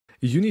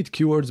You need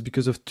keywords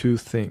because of two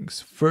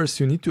things. First,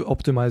 you need to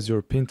optimize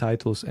your pin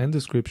titles and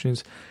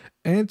descriptions,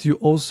 and you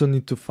also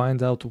need to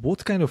find out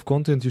what kind of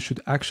content you should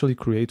actually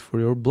create for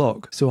your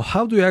blog. So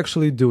how do you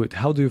actually do it?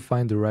 How do you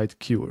find the right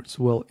keywords?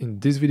 Well, in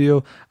this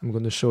video, I'm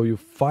going to show you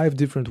 5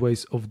 different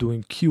ways of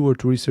doing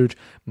keyword research.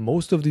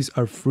 Most of these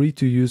are free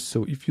to use,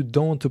 so if you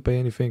don't want to pay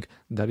anything,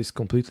 that is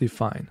completely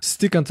fine.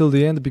 Stick until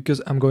the end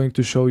because I'm going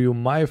to show you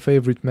my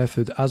favorite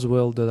method as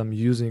well that I'm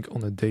using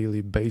on a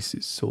daily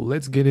basis. So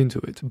let's get into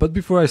it. But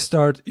before I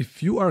start,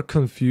 if you are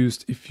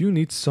confused, if you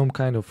need some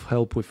kind of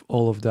help with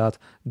all of that,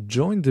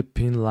 join the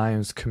PinLions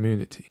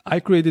community.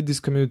 I created this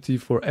community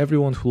for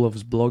everyone who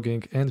loves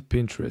blogging and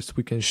Pinterest.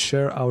 We can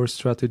share our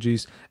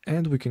strategies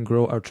and we can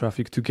grow our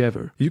traffic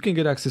together. You can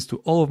get access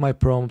to all of my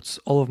prompts,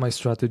 all of my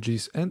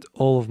strategies, and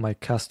all of my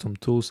custom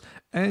tools,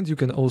 and you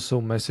can also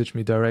message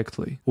me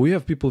directly. We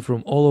have people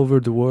from all over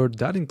the world.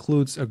 That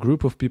includes a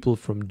group of people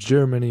from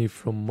Germany,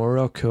 from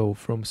Morocco,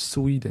 from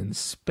Sweden,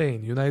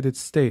 Spain, United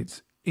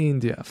States,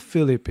 India,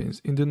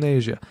 Philippines,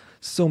 Indonesia,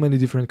 so many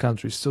different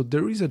countries. So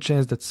there is a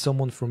chance that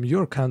someone from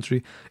your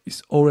country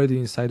is already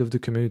inside of the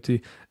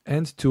community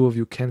and two of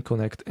you can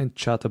connect and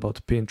chat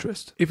about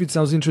Pinterest. If it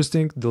sounds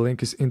interesting, the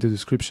link is in the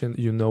description,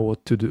 you know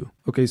what to do.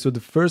 Okay, so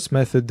the first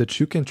method that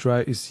you can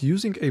try is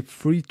using a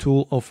free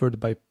tool offered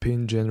by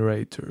Pin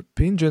Generator.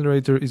 Pin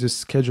Generator is a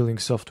scheduling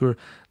software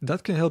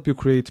that can help you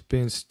create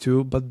pins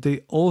too, but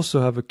they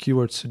also have a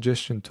keyword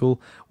suggestion tool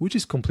which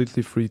is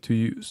completely free to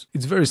use.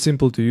 It's very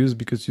simple to use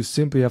because you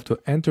simply have to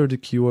enter the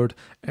keyword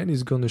and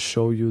it's going to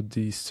show you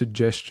the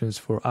suggestions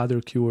for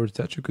other keywords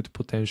that you could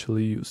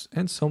potentially use.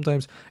 And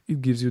sometimes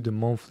it gives you the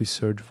monthly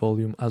search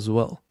volume as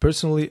well.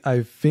 Personally,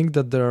 I think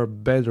that there are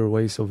better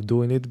ways of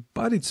doing it,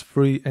 but it's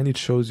free and it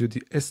shows you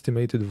the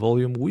estimated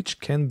volume, which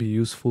can be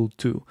useful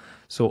too.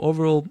 So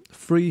overall,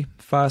 free,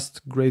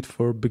 fast, great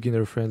for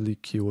beginner-friendly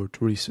keyword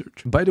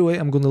research. By the way,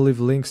 I'm gonna leave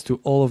links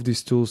to all of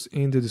these tools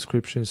in the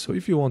description, so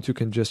if you want, you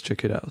can just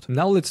check it out.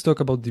 Now let's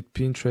talk about the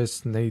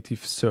Pinterest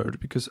native search,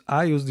 because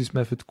I use this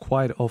method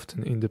quite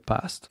often in the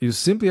past. You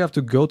simply have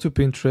to go to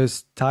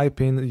Pinterest, type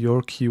in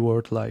your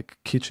keyword like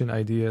kitchen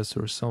ideas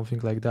or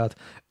something like that,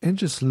 and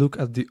just look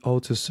at the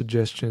auto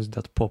suggestions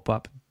that pop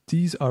up.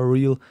 These are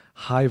real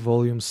high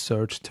volume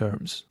search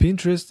terms.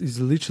 Pinterest is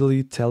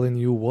literally telling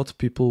you what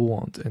people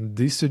want, and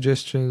these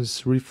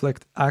suggestions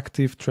reflect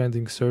active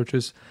trending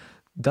searches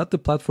that the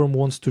platform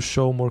wants to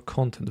show more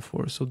content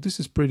for. So this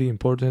is pretty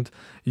important.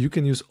 You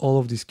can use all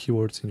of these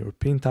keywords in your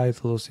pin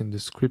titles, in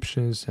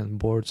descriptions and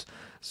boards.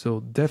 So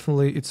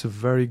definitely it's a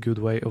very good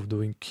way of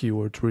doing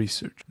keyword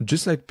research.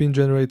 Just like Pin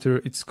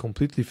Generator, it's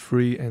completely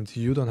free and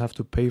you don't have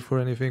to pay for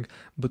anything,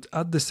 but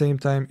at the same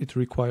time it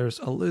requires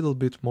a little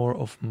bit more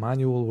of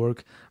manual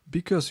work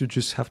because you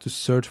just have to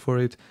search for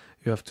it.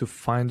 You have to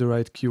find the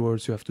right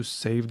keywords, you have to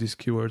save these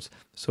keywords.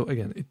 So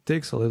again, it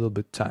takes a little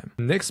bit time.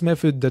 Next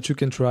method that you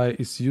can try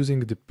is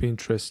using the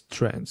Pinterest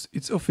Trends.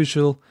 It's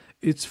official,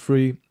 it's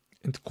free,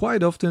 and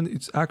quite often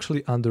it's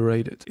actually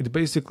underrated. It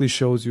basically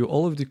shows you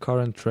all of the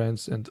current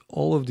trends and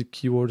all of the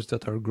keywords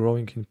that are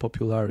growing in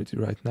popularity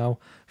right now,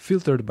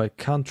 filtered by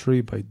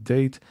country, by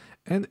date,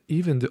 and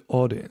even the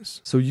audience.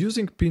 So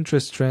using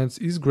Pinterest Trends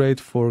is great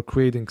for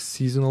creating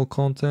seasonal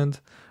content,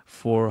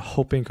 for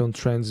hopping on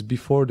trends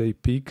before they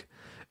peak,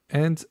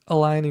 and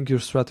aligning your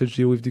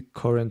strategy with the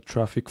current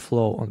traffic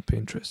flow on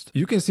Pinterest.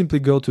 You can simply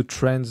go to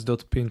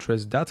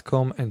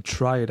trends.pinterest.com and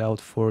try it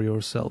out for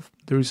yourself.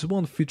 There is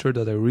one feature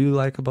that I really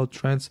like about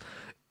Trends.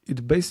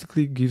 It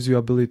basically gives you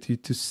ability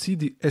to see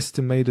the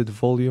estimated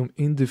volume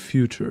in the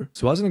future.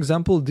 So as an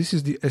example, this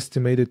is the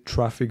estimated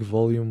traffic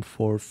volume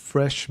for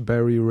fresh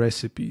berry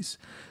recipes.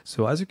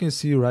 So as you can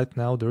see right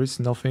now, there is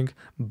nothing,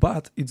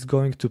 but it's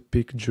going to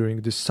peak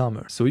during the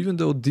summer. So even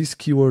though this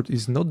keyword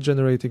is not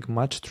generating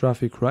much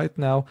traffic right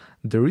now,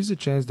 there is a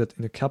chance that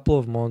in a couple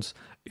of months,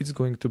 it's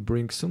going to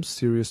bring some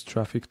serious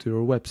traffic to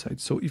your website.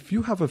 So if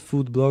you have a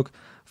food blog,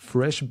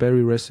 fresh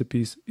berry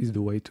recipes is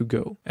the way to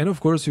go. And of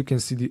course, you can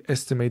see the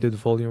estimated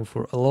volume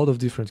for a lot of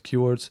different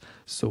keywords.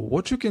 So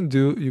what you can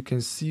do, you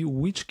can see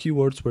which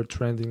keywords were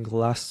trending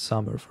last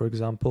summer, for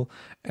example,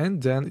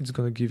 and then it's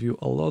going to give you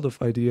a lot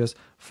of ideas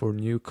for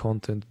new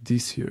content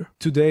this year.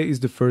 Today is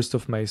the 1st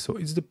of May, so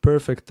it's the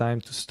perfect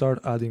time to start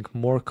adding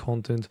more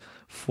content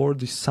for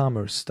the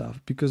summer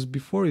stuff, because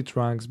before it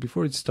ranks,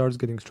 before it starts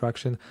getting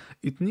traction,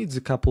 it needs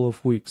a couple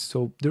of weeks.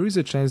 So there is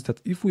a chance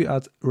that if we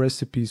add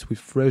recipes with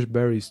fresh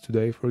berries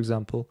today, for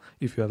example,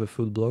 if you have a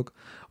food blog,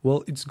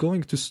 well, it's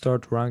going to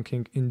start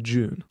ranking in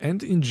June.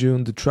 And in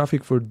June, the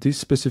traffic for this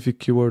specific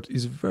keyword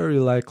is very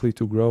likely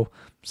to grow.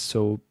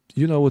 So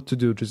you know what to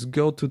do. Just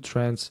go to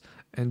Trends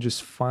and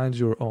just find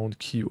your own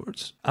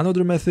keywords.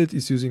 Another method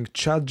is using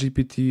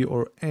ChatGPT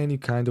or any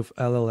kind of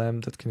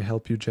LLM that can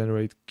help you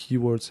generate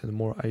keywords and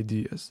more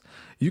ideas.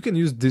 You can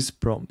use this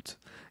prompt.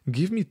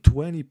 Give me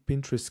 20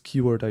 Pinterest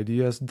keyword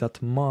ideas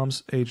that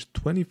moms aged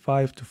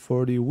 25 to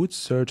 40 would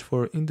search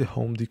for in the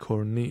home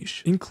decor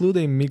niche. Include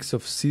a mix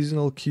of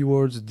seasonal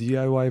keywords,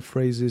 DIY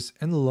phrases,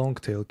 and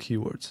long-tail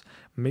keywords.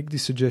 Make the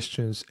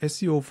suggestions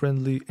SEO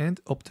friendly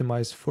and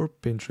optimize for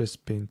Pinterest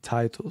pin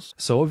titles.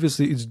 So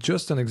obviously it's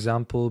just an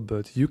example,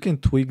 but you can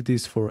tweak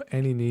this for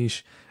any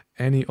niche,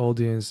 any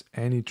audience,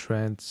 any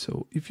trend.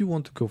 So if you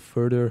want to go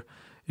further,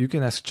 you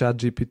can ask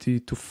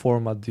ChatGPT to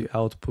format the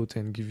output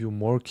and give you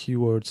more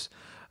keywords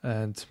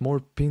and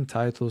more pin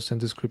titles and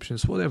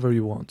descriptions, whatever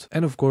you want.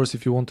 And of course,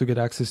 if you want to get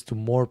access to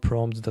more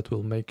prompts that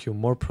will make you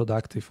more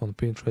productive on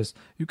Pinterest,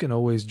 you can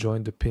always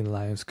join the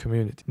PinLions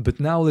community. But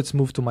now let's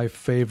move to my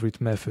favorite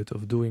method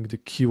of doing the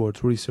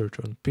keyword research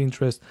on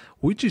Pinterest,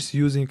 which is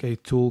using a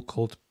tool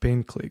called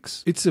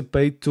PinClicks. It's a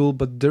paid tool,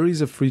 but there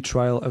is a free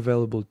trial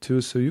available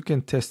too, so you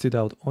can test it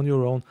out on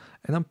your own,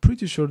 and I'm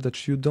pretty sure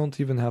that you don't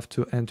even have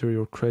to enter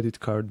your credit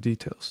card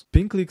details.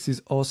 PinClicks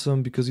is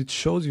awesome because it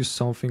shows you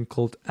something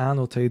called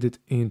annotated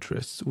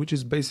interests, which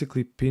is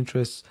basically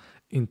Pinterest's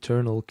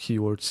internal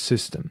keyword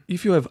system.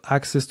 If you have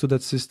access to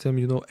that system,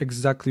 you know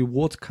exactly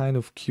what kind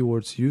of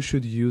keywords you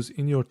should use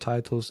in your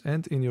titles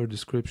and in your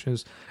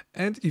descriptions.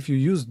 And if you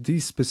use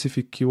these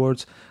specific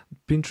keywords,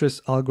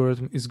 Pinterest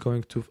algorithm is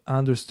going to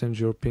understand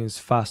your pins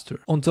faster.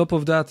 On top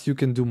of that, you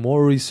can do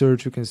more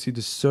research, you can see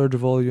the search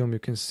volume, you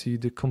can see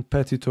the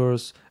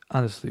competitors.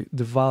 Honestly,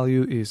 the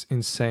value is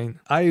insane.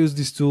 I use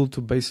this tool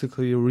to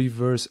basically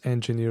reverse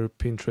engineer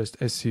Pinterest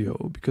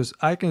SEO because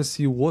I can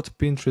see what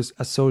Pinterest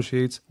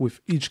associates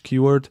with each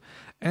keyword,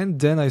 and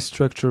then I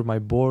structure my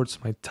boards,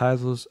 my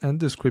titles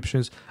and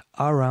descriptions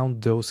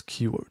around those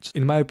keywords.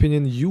 In my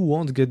opinion, you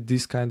won't get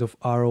this kind of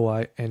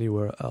ROI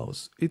anywhere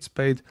else. It's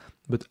paid,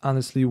 but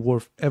honestly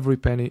worth every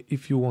penny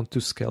if you want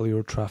to scale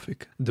your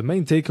traffic. The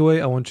main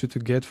takeaway I want you to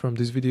get from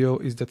this video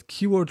is that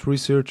keyword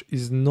research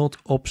is not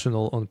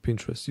optional on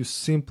Pinterest. You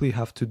simply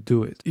have to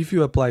do it. If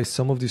you apply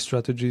some of these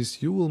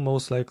strategies, you will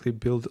most likely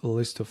build a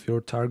list of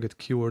your target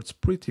keywords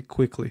pretty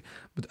quickly,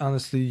 but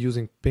honestly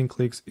using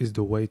PinClicks is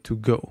the way to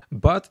go.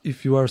 But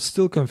if you are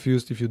still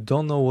confused, if you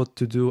don't know what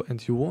to do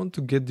and you want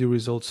to get the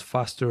results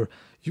faster,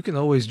 you can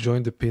always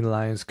join the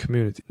PinLions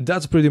community.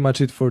 That's pretty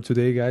much it for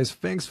today, guys.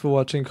 Thanks for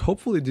watching.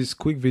 Hopefully this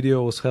quick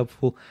video was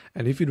helpful,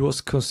 and if it was,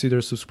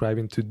 consider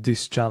subscribing to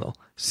this channel.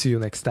 See you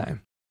next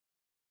time.